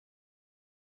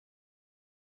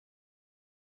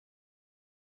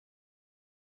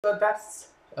So that's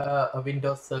a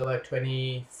Windows Server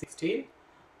 2016,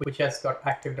 which has got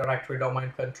Active Directory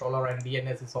Domain Controller and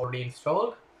DNS is already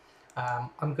installed.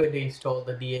 I'm going to install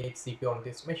the DHCP on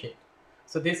this machine.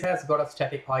 So this has got a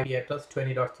static IP address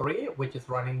 20.3, which is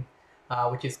running,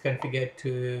 which is configured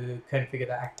to configure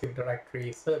the Active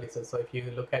Directory services. So if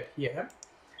you look at here,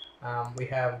 we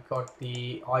have got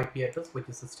the IP address, which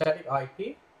is a static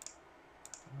IP.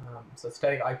 So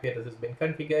static IP address has been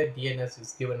configured. DNS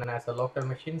is given as a local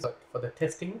machine, so for the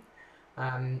testing,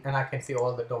 and I can see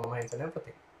all the domains and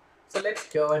everything. So let's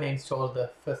go and install the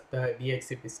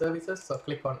DHCP services. So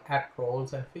click on Add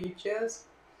Roles and Features,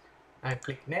 and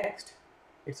click Next.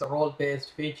 It's a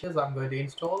role-based features I'm going to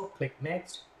install. Click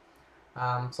Next.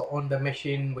 So on the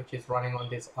machine which is running on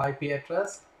this IP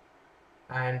address,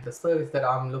 and the service that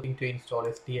I'm looking to install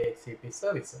is DHCP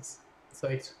services. So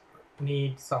it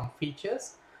needs some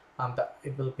features that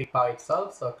it will pick by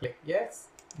itself. So click Yes,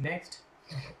 Next,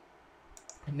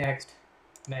 Next,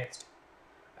 Next,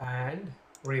 and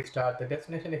restart the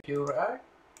destination if you are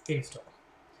install.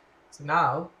 So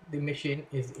now the machine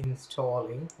is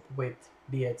installing with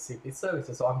DHCP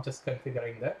services. So I'm just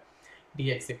configuring the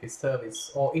DHCP service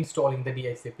or installing the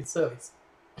DHCP service.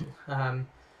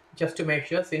 Just to make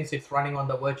sure, since it's running on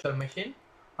the virtual machine,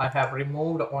 I have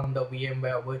removed on the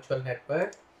VMware virtual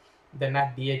network. The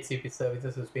NAT DHCP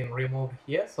services has been removed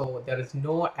here, so there is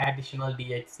no additional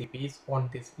DHCPs on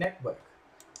this network,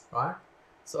 right?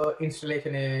 So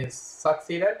installation is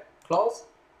succeeded. Close,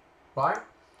 right?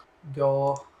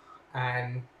 Go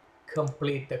and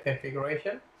complete the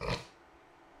configuration.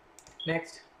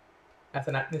 Next, as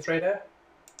an administrator,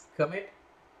 commit,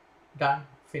 done,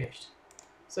 finished.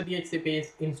 So DHCP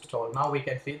is installed. Now we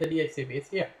can see the DHCP is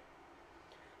here.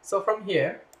 So from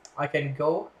here, I can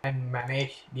go and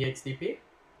manage DHCP.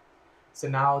 So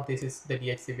now this is the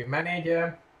DHCP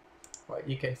manager. Well,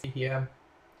 you can see here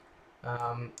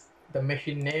the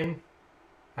machine name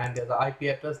and there's the IP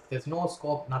address. There's no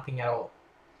scope, nothing at all.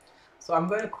 So I'm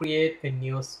going to create a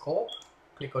new scope.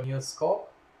 Click on new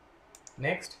scope.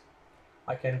 Next,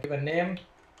 I can give a name.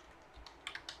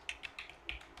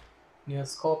 New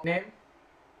scope name.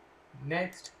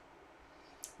 Next,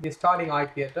 the starting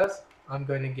IP address I'm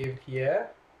going to give here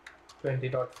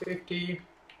 20.50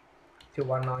 to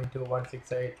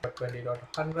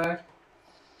 192.168.20.100.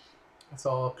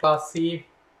 So class C.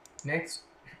 Next,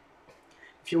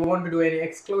 if you want to do any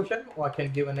exclusion, or I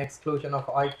can give an exclusion of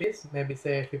IPs, maybe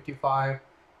say 55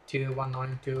 to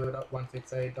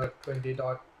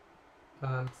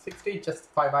 192.168.20.60, just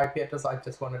 5 IP addresses I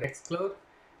just wanted to exclude.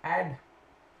 Add.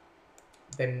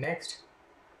 Then next.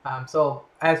 So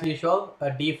as usual, a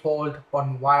default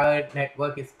on wired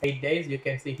network is 8 days. You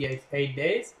can see here it's 8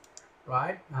 days,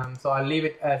 right? So I'll leave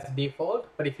it as default,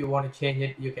 but if you want to change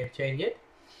it, you can change it.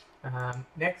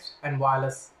 Next, and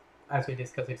wireless, as we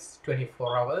discussed, it's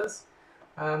 24 hours.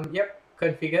 Yep,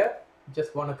 configure.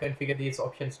 Just want to configure these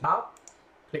options now.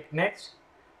 Click next.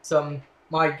 So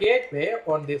my gateway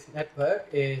on this network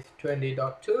is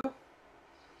 20.2.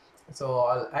 So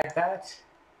I'll add that.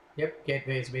 Yep,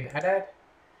 gateway has been added.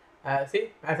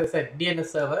 See, as I said, DNS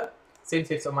server, since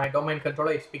it's on my domain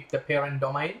controller, it's picked the parent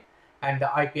domain and the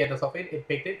IP address of it, it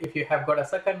picked it. If you have got a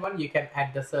second one, you can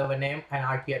add the server name and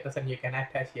IP address and you can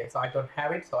attach here. So I don't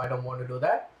have it, so I don't want to do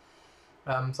that.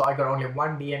 So I got only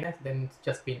one DNS, then it's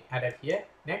just been added here.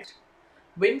 Next,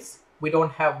 Wins, we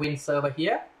don't have Win server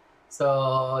here.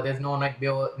 So there's no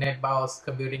NetBIOS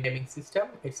computing naming system.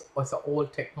 It's an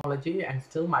old technology and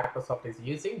still Microsoft is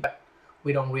using, but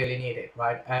we don't really need it,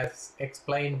 right? As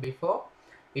explained before,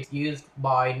 it's used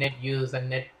by netuse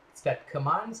and netstat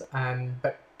commands,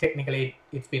 but technically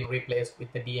it's been replaced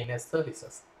with the DNS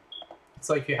services.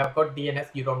 So if you have got DNS,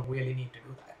 you don't really need to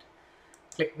do that.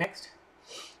 Click next.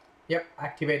 Yep,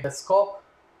 activate the scope.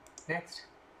 Next.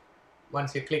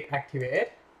 Once you click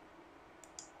activate,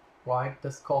 right,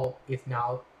 the scope is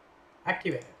now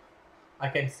activated. I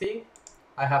can see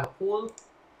I have a pool.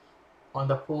 On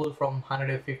the pool from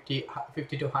 50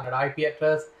 to 100 IP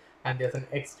address, and there's an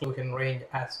exclusion range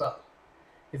as well.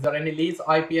 Is there any lease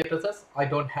IP addresses? I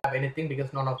don't have anything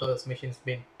because none of those machines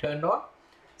been turned on.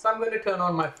 So I'm going to turn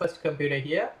on my first computer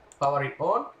here, power it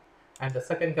on, and the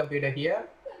second computer here,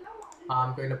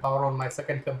 I'm going to power on my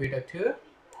second computer too.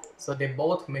 So they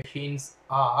both machines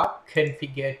are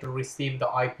configured to receive the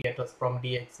IP address from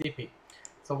DHCP.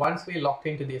 So once we logged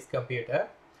into this computer,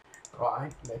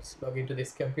 right, let's log into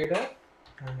this computer.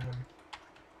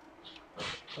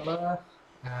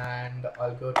 And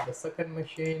I'll go to the second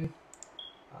machine,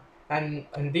 and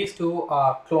these two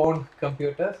are cloned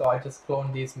computers, so I just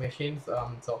cloned these machines.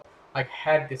 So I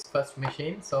had this first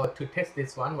machine. So to test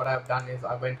this one, what I've done is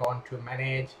I went on to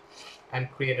manage and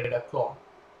created a clone.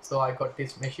 So I got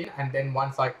this machine, and then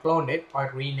once I cloned it, I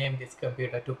renamed this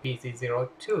computer to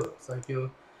PC02. So if you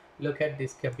look at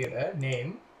this computer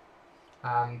name,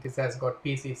 this has got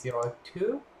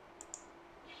PC02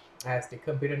 as the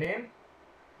computer name,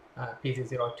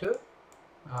 PC02.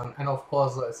 And of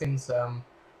course, since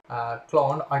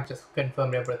cloned, I just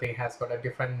confirmed everything has got a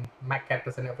different MAC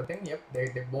address and everything. Yep,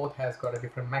 they both has got a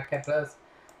different MAC address,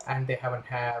 and they haven't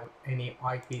have any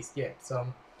IPs yet.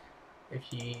 So if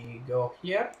you go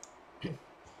here,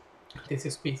 this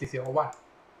is PC01.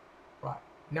 Right,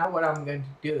 now what I'm going to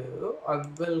do, I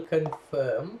will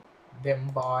confirm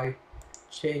them by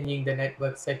changing the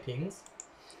network settings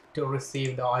to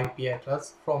receive the IP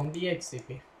address from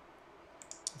DHCP.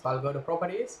 So I'll go to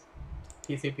properties,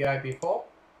 TCP IP4.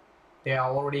 They are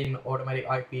already in automatic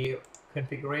IP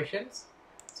configurations.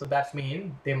 So that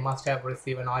means they must have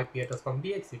received an IP address from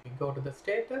DHCP. Go to the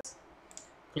status,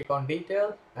 click on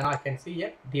detail, and I can see,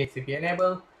 yep, DHCP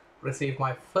enable, receive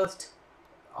my first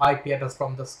IP address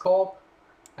from the scope,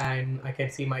 and I can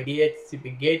see my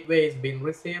DHCP gateway is being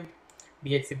received.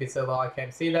 DHCP server, I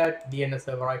can see that. DNS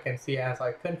server, I can see as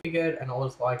I configured, and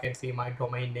also I can see my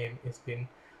domain name is being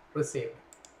received.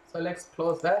 So let's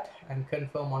close that and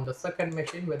confirm on the second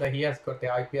machine whether he has got the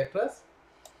IP address.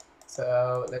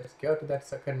 So let's go to that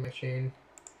second machine,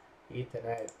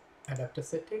 Ethernet adapter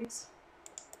settings.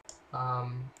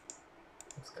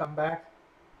 Let's come back.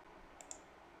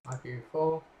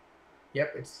 IPv4.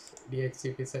 Yep, it's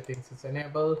DHCP settings is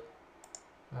enabled.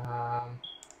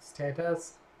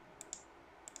 Status.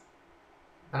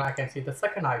 And I can see the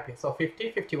second IP, so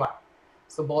 5051.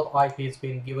 So both IPs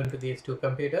been given to these two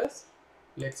computers.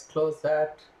 Let's close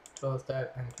that,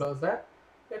 and close that.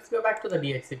 Let's go back to the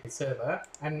DHCP server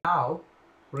and now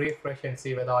refresh and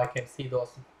see whether I can see those.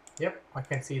 Yep, I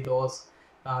can see those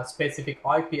specific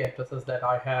IP addresses that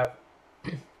I have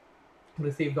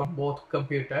received on both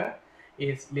computer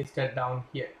is listed down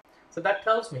here. So that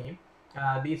tells me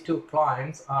these two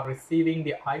clients are receiving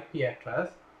the IP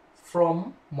address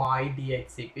from my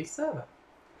DHCP server.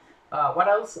 What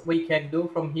else we can do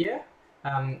from here?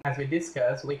 As we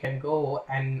discussed, we can go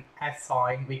and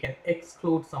assign, we can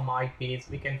exclude some IPs,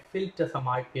 we can filter some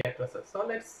IP addresses. So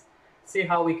let's see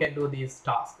how we can do these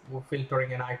tasks. We're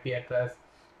filtering an IP address,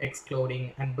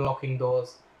 excluding and blocking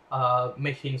those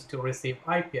machines to receive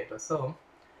IP address. So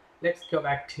let's go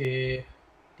back to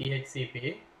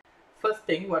DHCP. First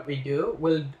thing what we do,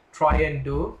 we'll try and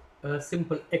do a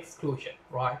simple exclusion,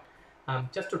 right?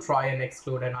 Just to try and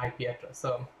exclude an IP address.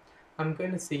 So I'm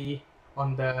going to see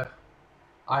on the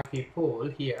IP pool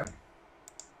here,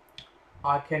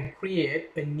 I can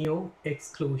create a new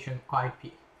exclusion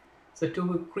IP. So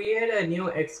to create a new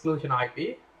exclusion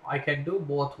IP, I can do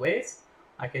both ways.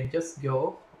 I can just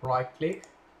go right click,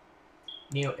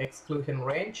 new exclusion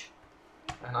range,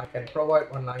 and I can provide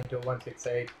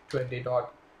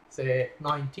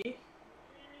 192.168.20.90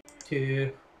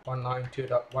 to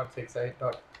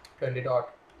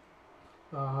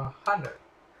 192.168.20.100.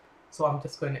 So I'm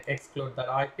just going to exclude that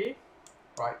IP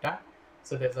right now.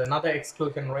 So there's another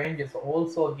exclusion range is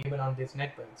also given on this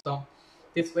network. So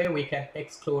this way we can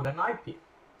exclude an IP.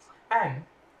 And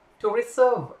to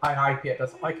reserve an IP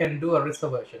address, I can do a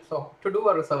reservation. So to do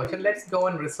a reservation, let's go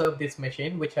and reserve this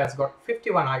machine which has got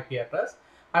 51 IP address.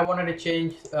 I wanted to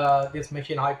change this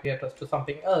machine IP address to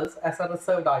something else as a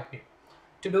reserved IP.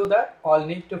 To do that, I'll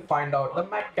need to find out the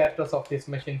MAC address of this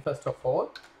machine first of all.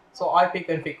 So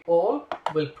ipconfig all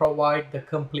will provide the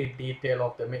complete detail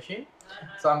of the machine.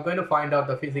 So I'm going to find out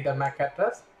the physical MAC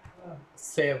address,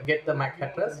 save, get the MAC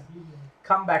address,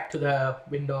 come back to the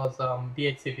Windows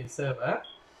DHCP server.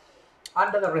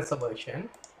 Under the reservation,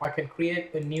 I can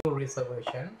create a new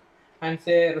reservation and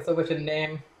say reservation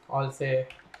name, I'll say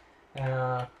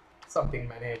something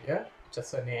manager,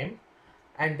 just a name.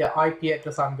 And the IP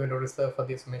address I'm going to reserve for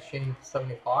this machine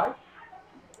 75.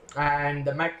 And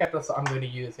the MAC address I'm going to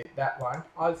use it, that one.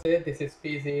 I'll say this is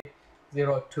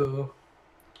PC02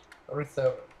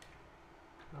 reserved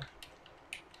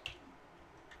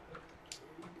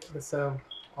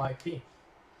IP.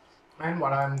 And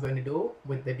what I'm going to do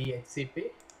with the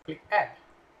DHCP, click add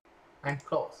and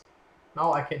close.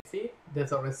 Now I can see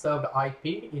there's a reserved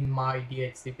IP in my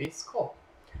DHCP scope.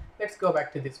 Let's go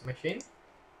back to this machine.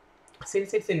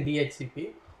 Since it's in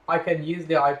DHCP, I can use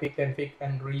the ipconfig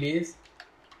and release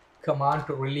command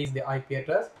to release the IP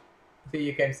address. So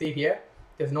you can see here,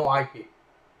 there's no IP.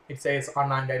 It says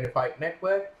unidentified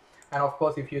network. And of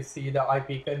course, if you see the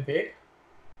IP config,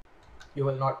 you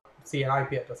will not see an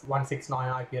IP address.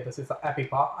 169 IP address is an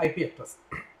Epiphan IP address.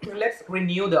 Let's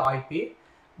renew the IP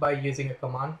by using a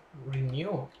command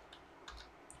renew.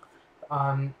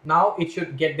 Now it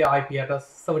should get the IP address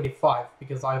 75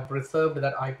 because I've reserved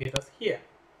that IP address here.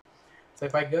 So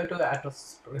if I go to the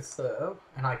address reserve,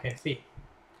 and I can see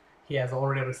he has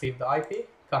already received the IP.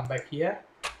 Come back here.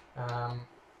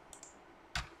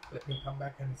 Let me come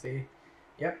back and see.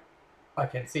 Yep, I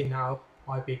can see now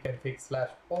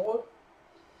ipconfig/all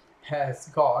has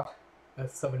got a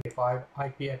 75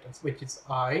 IP address, which is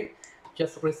I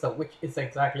just reserved, which is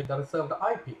exactly the reserved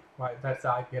IP, right? That's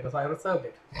the IP address I reserved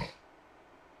it.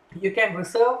 You can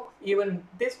reserve even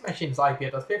this machine's IP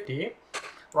address 50.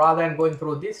 Rather than going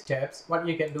through these steps, what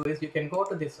you can do is you can go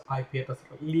to this IP address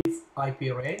lease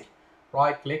IP range,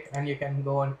 right click, and you can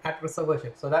go on add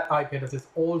reservation. So that IP address is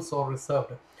also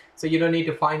reserved. So you don't need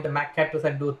to find the MAC address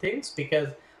and do things because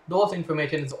those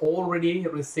information is already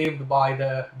received by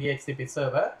the DHCP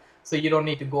server. So you don't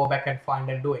need to go back and find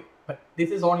and do it. But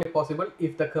this is only possible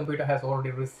if the computer has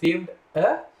already received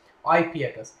a IP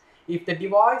address. If the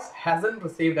device hasn't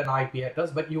received an IP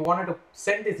address, but you wanted to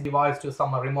send this device to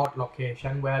some remote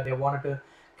location where they wanted to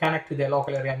connect to their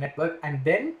local area network and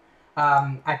then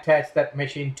attach that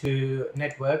machine to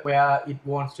network where it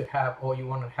wants to have, or you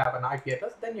want to have an IP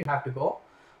address, then you have to go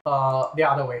the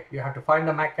other way. You have to find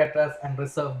the MAC address and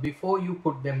reserve before you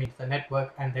put them into the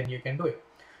network, and then you can do it.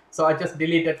 So I just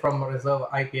deleted from reserve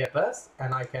IP address,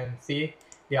 and I can see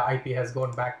the IP has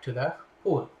gone back to the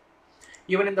pool.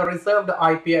 Even in the reserved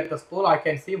IP address pool, I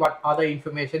can see what other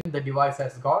information the device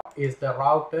has got is the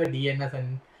router, DNS,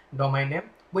 and domain name,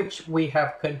 which we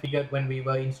have configured when we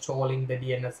were installing the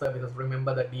DNS services.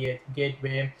 Remember the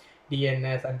gateway,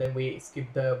 DNS, and then we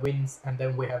skip the wins, and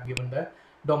then we have given the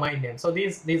domain name. So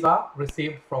these are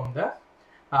received from the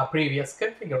previous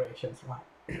configurations,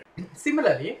 right?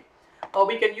 Similarly,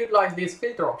 we can utilize this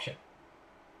filter option.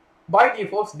 By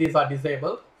default, these are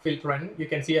disabled. Filtering, you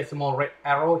can see a small red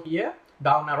arrow here,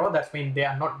 down arrow, that means they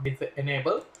are not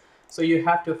enabled. So you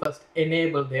have to first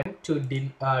enable them to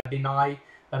deny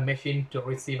a machine to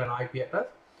receive an IP address.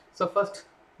 So first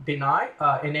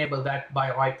enable that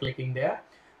by right clicking there.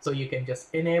 So you can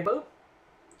just enable.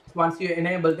 Once you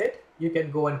enabled it, you can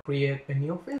go and create a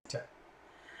new filter.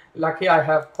 Lucky I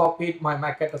have copied my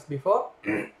MAC address before.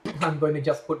 I'm going to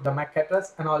just put the MAC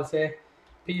address and I'll say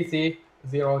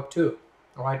PC02,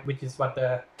 right, which is what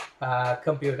the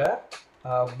computer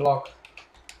block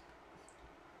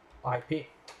IP,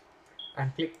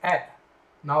 and click add.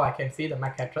 Now I can see the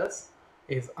MAC address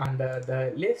is under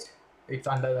the list. It's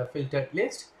under the filtered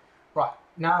list. Right,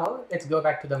 now let's go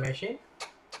back to the machine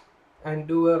and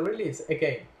do a release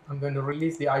again. I'm going to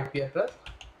release the IP address.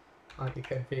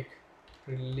 Ipconfig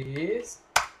release.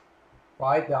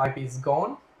 Right, the IP is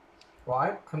gone.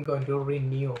 Right, I'm going to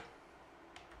renew.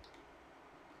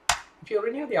 If you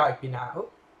renew the IP now,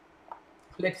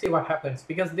 let's see what happens,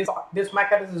 because this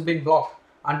MAC address has been blocked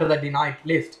under the denied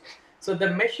list. So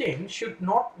the machine should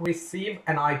not receive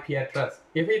an IP address.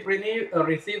 If it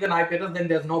receives an IP address, then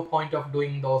there's no point of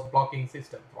doing those blocking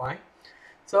systems, right?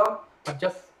 So I've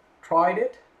just tried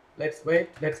it. Let's wait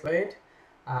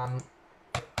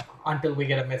until we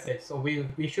get a message. So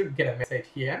we should get a message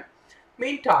here.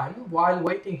 Meantime, while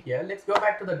waiting here, let's go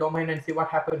back to the domain and see what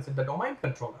happens in the domain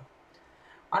controller.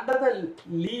 Under the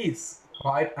lease,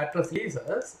 right, address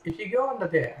leases, if you go under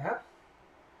there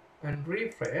and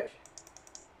refresh,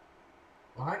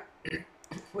 right,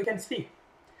 we can see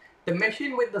the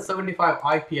machine with the 75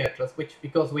 IP address, which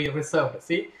because we reserved.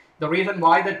 See, the reason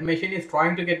why that machine is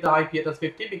trying to get the IP address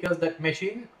 50, because that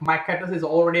machine MAC address is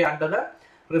already under the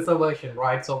reservation,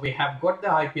 right? So we have got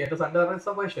the IP address under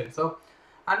reservation. So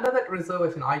under that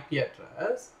reservation IP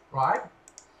address, right,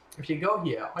 if you go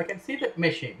here, I can see that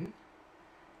machine,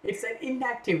 it's an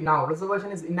inactive now.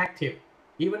 Reservation is inactive,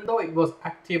 even though it was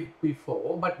active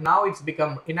before, but now it's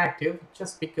become inactive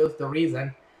just because the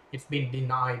reason it's been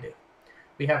denied.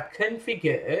 We have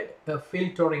configured the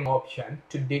filtering option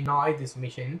to deny this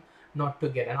machine not to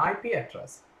get an IP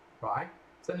address, right?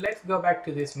 So let's go back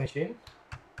to this machine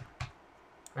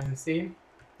and see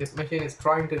this machine is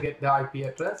trying to get the IP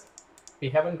address. We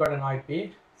haven't got an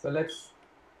IP, so let's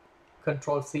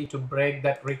Control C to break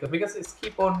that request, because it's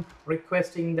keep on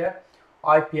requesting the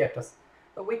IP address.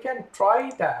 So we can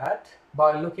try that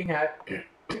by looking at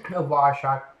a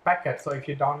Wireshark packet. So if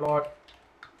you download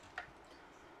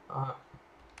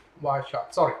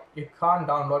Wireshark, sorry, you can't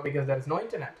download because there is no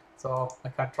internet. So I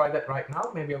can't try that right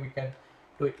now. Maybe we can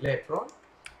do it later on.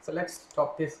 So let's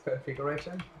stop this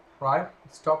configuration, right?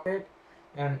 Stop it.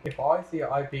 And if I see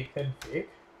IP config,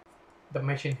 the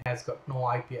machine has got no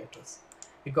IP address.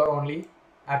 It got only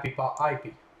Epiphan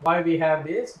IP. Why we have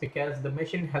this? Because the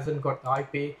machine hasn't got the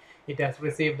IP, it has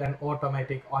received an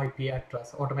automatic IP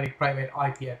address, automatic private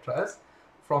IP address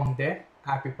from the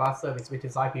Epiphan service, which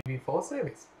is IPv4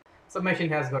 service. So machine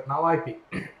has got now IP,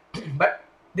 but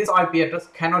this IP address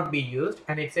cannot be used,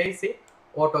 and it says the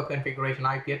auto configuration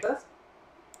IP address.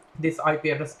 This IP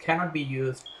address cannot be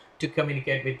used to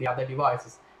communicate with the other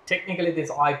devices. Technically, this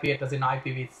IP address in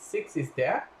IPv6 is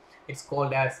there. It's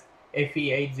called as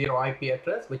FE80 IP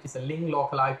address, which is a link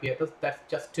local IP address. That's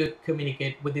just to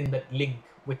communicate within that link,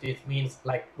 which means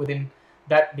like within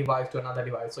that device to another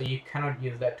device. So you cannot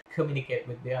use that to communicate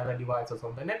with the other devices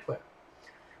on the network.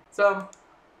 So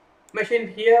machine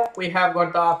here, we have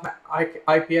got the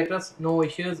IP address, no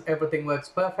issues, everything works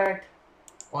perfect.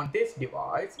 On this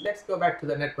device, let's go back to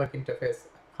the network interface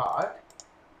card.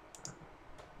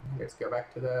 Let's go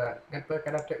back to the network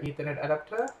adapter, Ethernet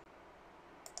adapter.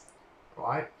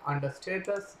 Right, under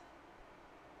status,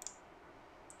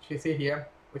 you see here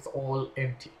it's all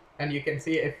empty, and you can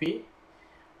see FE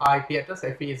IP address.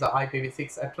 FE is a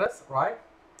IPv6 address, right?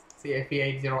 See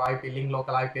FE80 IP link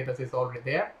local IP address is already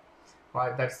there,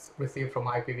 right? That's received from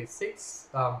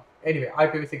IPv6. Anyway,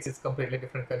 IPv6 is completely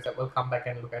different concept. We'll come back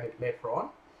and look at it later on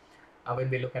when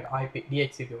we look at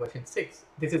DHCP version 6.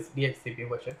 This is DHCP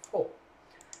version 4.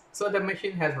 So the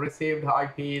machine has received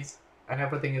IPs and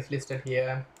everything is listed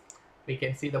here. We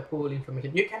can see the pool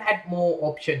information. You can add more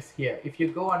options here. If you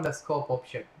go under scope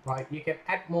option, right, you can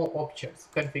add more options,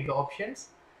 configure options.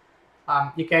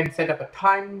 You can set up a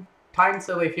time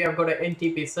server. If you have got an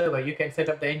NTP server, you can set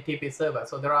up the NTP server.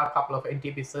 So there are a couple of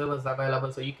NTP servers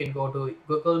available. So you can go to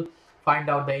Google, find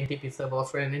out the NTP server,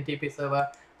 Australian NTP server,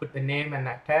 put the name and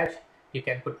attach. You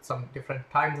can put some different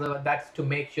time server. That's to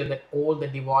make sure that all the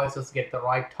devices get the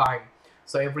right time.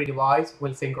 So every device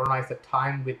will synchronize the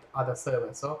time with other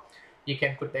servers. So you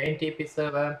can put the NTP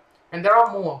server, and there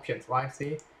are more options, right?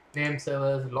 See, name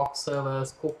servers, log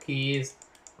servers, cookies,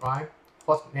 right?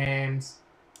 Host names.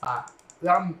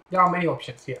 There are many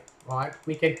options here, right?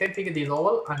 We can configure these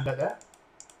all under the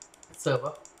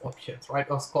server options, right?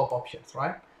 Or scope options,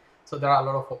 right? So there are a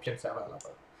lot of options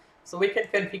available. So we can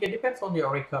configure, depends on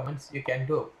your requirements, you can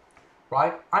do,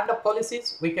 right? Under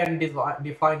policies, we can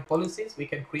define policies. We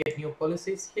can create new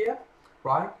policies here,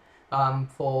 right?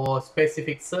 For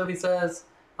specific services,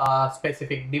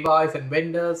 specific device and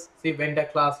vendors. See, vendor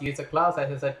class, user class.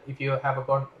 As I said, if you have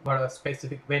got a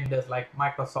specific vendors like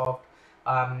Microsoft,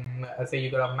 say you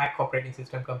got a Mac operating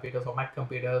system computers or Mac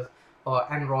computers,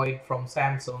 or Android from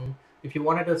Samsung. If you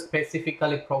wanted to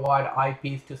specifically provide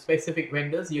IPs to specific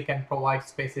vendors, you can provide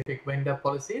specific vendor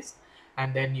policies,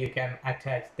 and then you can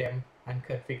attach them and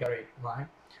configure it, right?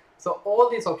 So all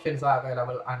these options are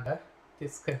available under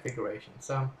this configuration.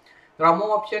 So there are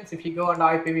more options. If you go under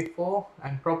IPv4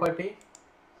 and property,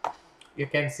 you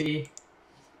can see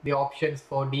the options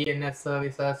for DNS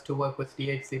services to work with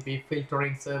DHCP,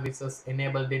 filtering services,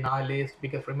 enable deny list,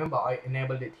 because remember I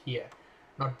enabled it here,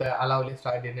 not the allow list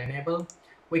I didn't enable.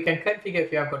 We can configure,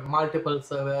 if you have got multiple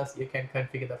servers, you can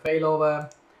configure the failover,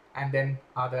 and then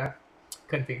other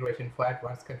configuration for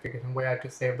advanced configuration, where to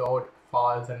save the old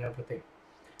files and everything.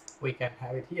 We can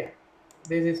have it here.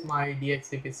 This is my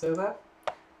DHCP server.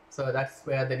 So that's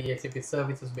where the DHCP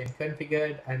service has been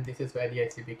configured, and this is where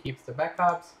DHCP keeps the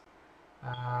backups.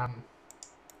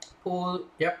 Pool,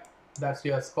 yep, that's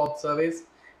your scope service.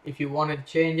 If you want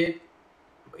to change it,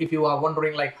 if you are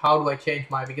wondering like how do I change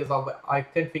my, because I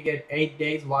configured 8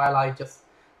 days while I just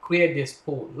create this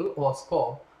pool or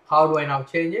scope, how do I now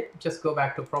change it? Just go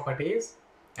back to properties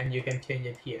and you can change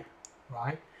it here,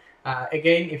 right?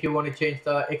 Again, if you want to change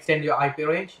extend your IP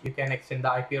range, you can extend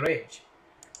the IP range.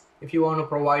 If you want to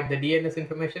provide the DNS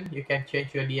information, you can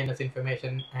change your DNS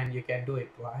information and you can do it,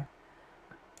 right?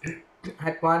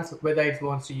 Advanced, whether it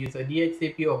wants to use a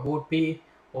DHCP or boot fee,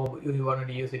 or you want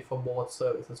to use it for both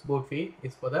services. Boot fee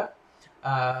is for the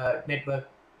network.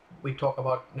 We talk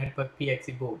about network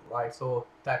PXE boot, right? So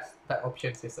that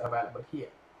options is available here.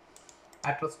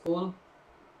 Address pool,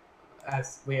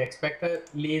 as we expected.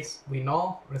 Lease, we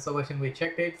know. Reservation, we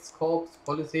checked it. Scopes,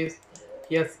 policies.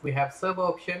 Yes, we have server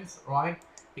options, right?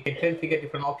 You can configure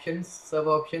different options,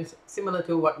 server options, similar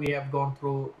to what we have gone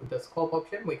through with the scope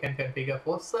option. We can configure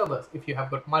for servers. If you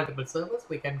have got multiple servers,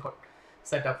 we can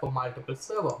set up for multiple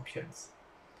server options.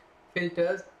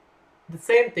 Filters, the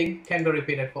same thing can be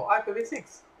repeated for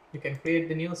IPv6. You can create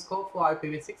the new scope for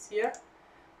IPv6 here,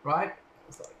 right?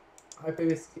 Sorry,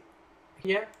 IPv6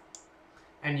 here,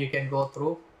 and you can go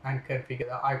through and configure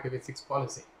the IPv6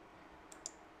 policy.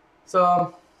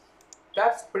 So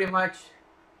that's pretty much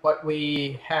what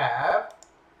we have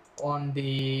on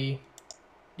the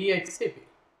DHCP.